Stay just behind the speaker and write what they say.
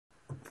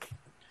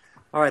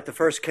All right, the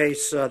first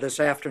case this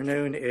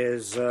afternoon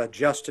is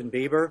Justin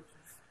Bieber.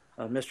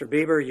 Mr.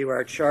 Bieber, you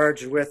are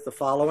charged with the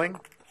following: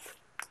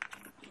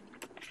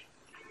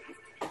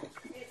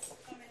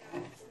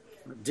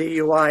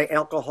 DUI,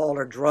 alcohol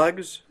or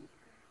drugs,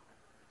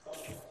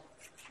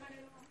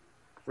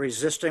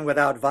 resisting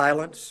without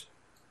violence,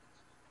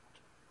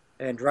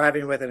 and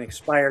driving with an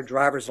expired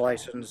driver's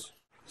license.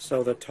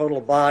 So the total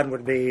bond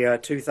would be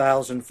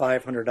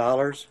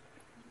 $2,500,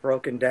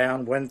 broken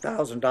down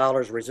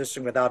 $1,000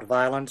 resisting without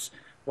violence,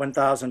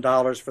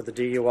 $1,000 for the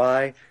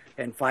DUI,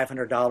 and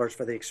 $500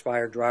 for the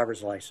expired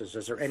driver's license.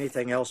 Is there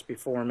anything else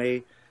before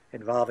me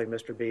involving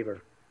Mr.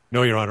 Bieber?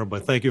 No, Your Honor,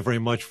 but thank you very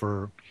much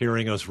for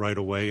hearing us right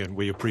away, and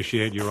we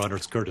appreciate Your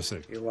Honor's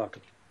courtesy. You're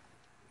welcome.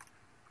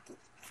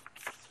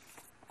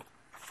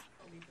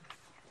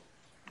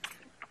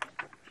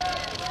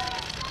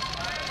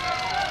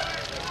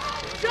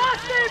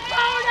 Justin,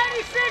 Power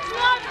 96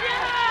 loves you!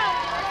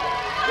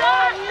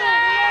 Justin!